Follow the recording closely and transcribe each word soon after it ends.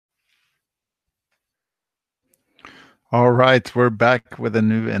All right, we're back with a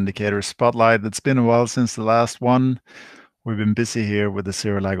new indicator spotlight. It's been a while since the last one. We've been busy here with the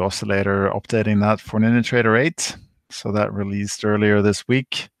zero lag oscillator, updating that for NinjaTrader 8. So that released earlier this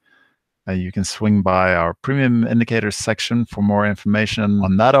week. You can swing by our premium indicators section for more information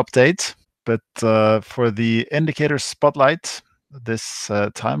on that update. But for the indicator spotlight, this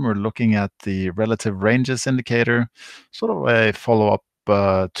time we're looking at the relative ranges indicator, sort of a follow-up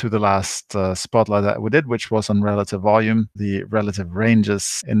to the last spotlight that we did, which was on relative volume. The relative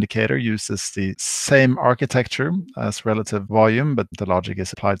ranges indicator uses the same architecture as relative volume, but the logic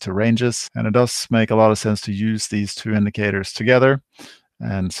is applied to ranges. And it does make a lot of sense to use these two indicators together.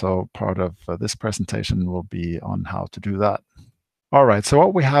 And so part of this presentation will be on how to do that. All right, so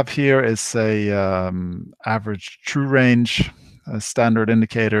what we have here is a average true range, a standard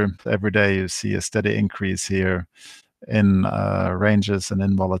indicator. Every day you see a steady increase here in ranges and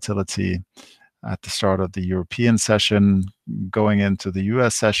in volatility at the start of the European session, going into the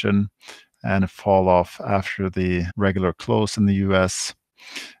US session, and a fall off after the regular close in the US.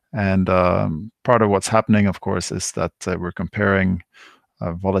 And part of what's happening, of course, is that we're comparing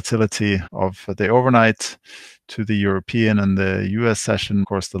volatility of the overnight to the European and the US session. Of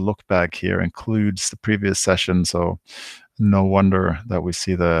course, the look back here includes the previous session, so no wonder that we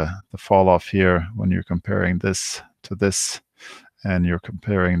see the fall off here when you're comparing this to this and you're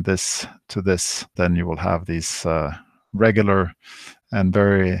comparing this to this. Then you will have these regular and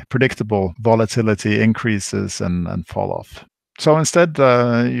very predictable volatility increases and fall off. So instead,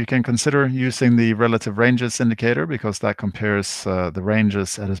 you can consider using the relative ranges indicator because that compares the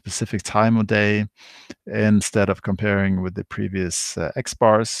ranges at a specific time of day instead of comparing with the previous X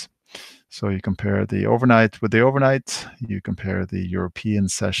bars. So you compare the overnight with the overnight, you compare the European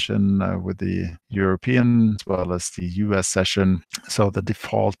session with the European as well as the US session. So the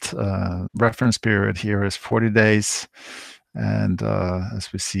default reference period here is 40 days. And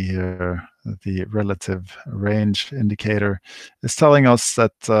as we see here, the relative range indicator is telling us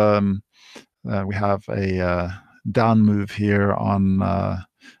that we have a down move here on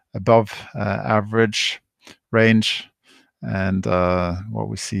above average range. And what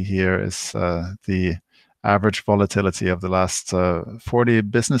we see here is the average volatility of the last 40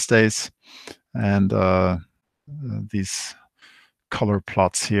 business days. And these color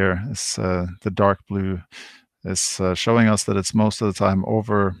plots here is the dark blue is showing us that it's most of the time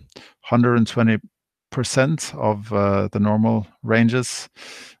over 120% of the normal ranges,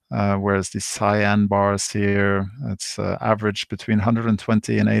 whereas the cyan bars here, it's average between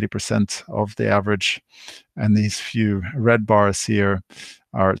 120 and 80% of the average. And these few red bars here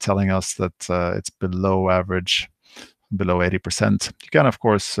are telling us that it's below average, below 80%. You can, of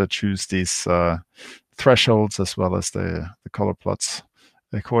course, choose these thresholds as well as the color plots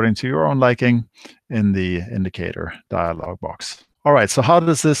according to your own liking in the indicator dialog box. All right, so how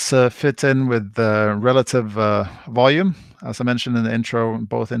does this fit in with relative volume? As I mentioned in the intro,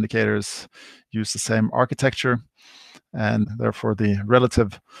 both indicators use the same architecture, and therefore the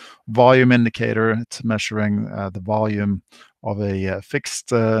relative volume indicator, it's measuring the volume of a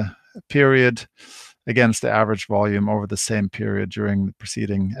fixed period against the average volume over the same period during the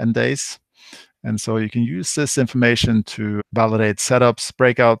preceding N days. And so you can use this information to validate setups,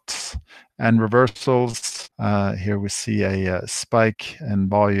 breakouts, and reversals. Here we see a spike in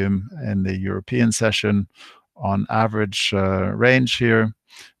volume in the European session on average range here.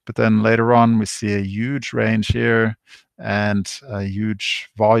 But then later on, we see a huge range here and a huge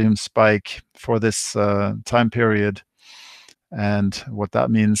volume spike for this time period. And what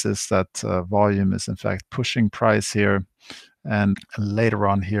that means is that volume is in fact pushing price here. And later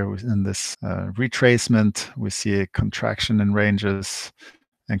on here in this retracement, we see a contraction in ranges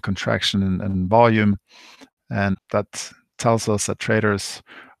and contraction in volume. And that tells us that traders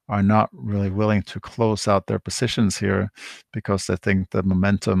are not really willing to close out their positions here because they think the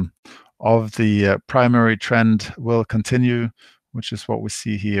momentum of the primary trend will continue, which is what we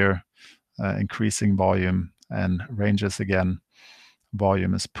see here, increasing volume and ranges again.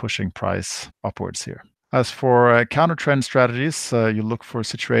 Volume is pushing price upwards here. As for counter trend strategies, you look for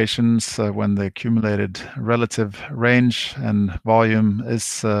situations when the accumulated relative range and volume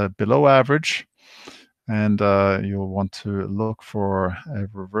is below average. And you'll want to look for a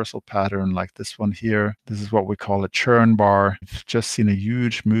reversal pattern like this one here. This is what we call a churn bar. You've just seen a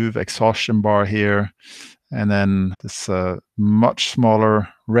huge move, exhaustion bar here. And then this much smaller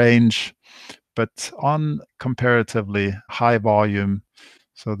range, but on comparatively high volume.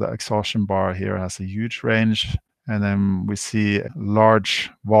 So the exhaustion bar here has a huge range, and then we see large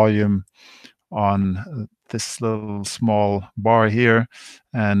volume on this little small bar here,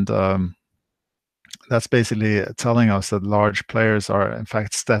 and That's basically telling us that large players are in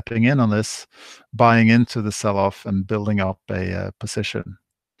fact stepping in on this, buying into the sell-off and building up a position.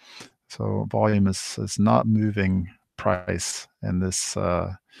 So volume is not moving price in this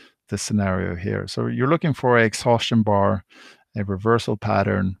scenario here. So you're looking for a exhaustion bar, a reversal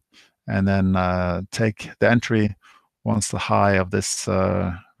pattern, and then take the entry once the high of this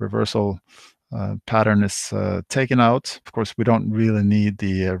reversal pattern is taken out. Of course, we don't really need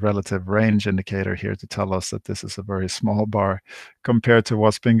the relative range indicator here to tell us that this is a very small bar compared to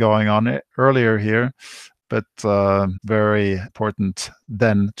what's been going on earlier here. But very important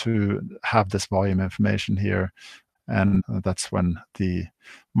then to have this volume information here. And that's when the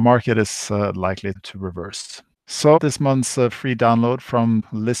market is likely to reverse. So this month's free download from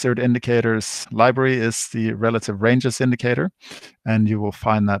Lizard Indicators library is the relative ranges indicator, and you will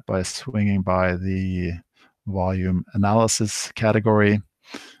find that by swinging by the volume analysis category.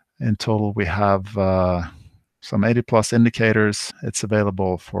 In total, we have some 80 plus indicators. It's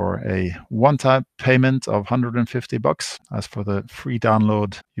available for a one-time payment of $150. As for the free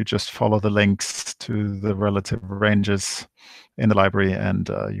download, you just follow the links to the relative ranges in the library, and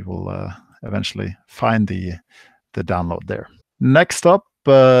you will eventually find the download there. Next up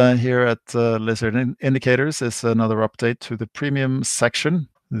here at Lizard Indicators is another update to the premium section.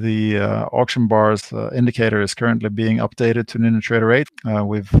 The auction bars indicator is currently being updated to NinjaTrader 8.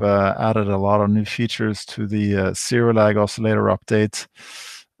 We've added a lot of new features to the zero lag oscillator update,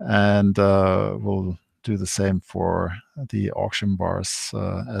 and we'll do the same for the auction bars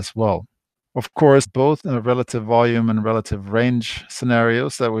as well. Of course, both relative volume and relative range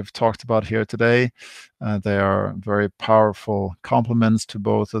scenarios that we've talked about here today, they are very powerful complements to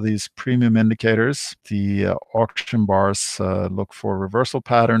both of these premium indicators. The auction bars look for reversal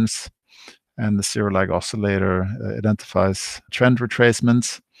patterns, and the zero lag oscillator identifies trend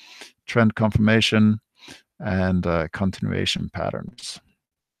retracements, trend confirmation, and continuation patterns.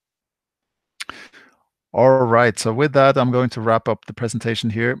 All right, so with that, I'm going to wrap up the presentation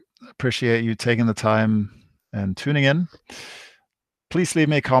here. Appreciate you taking the time and tuning in. Please leave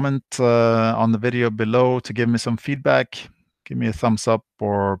me a comment on the video below to give me some feedback. Give me a thumbs up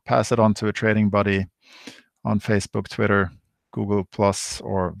or pass it on to a trading buddy on Facebook, Twitter, Google+,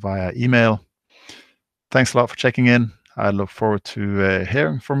 or via email. Thanks a lot for checking in. I look forward to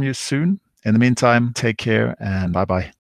hearing from you soon. In the meantime, take care and bye-bye.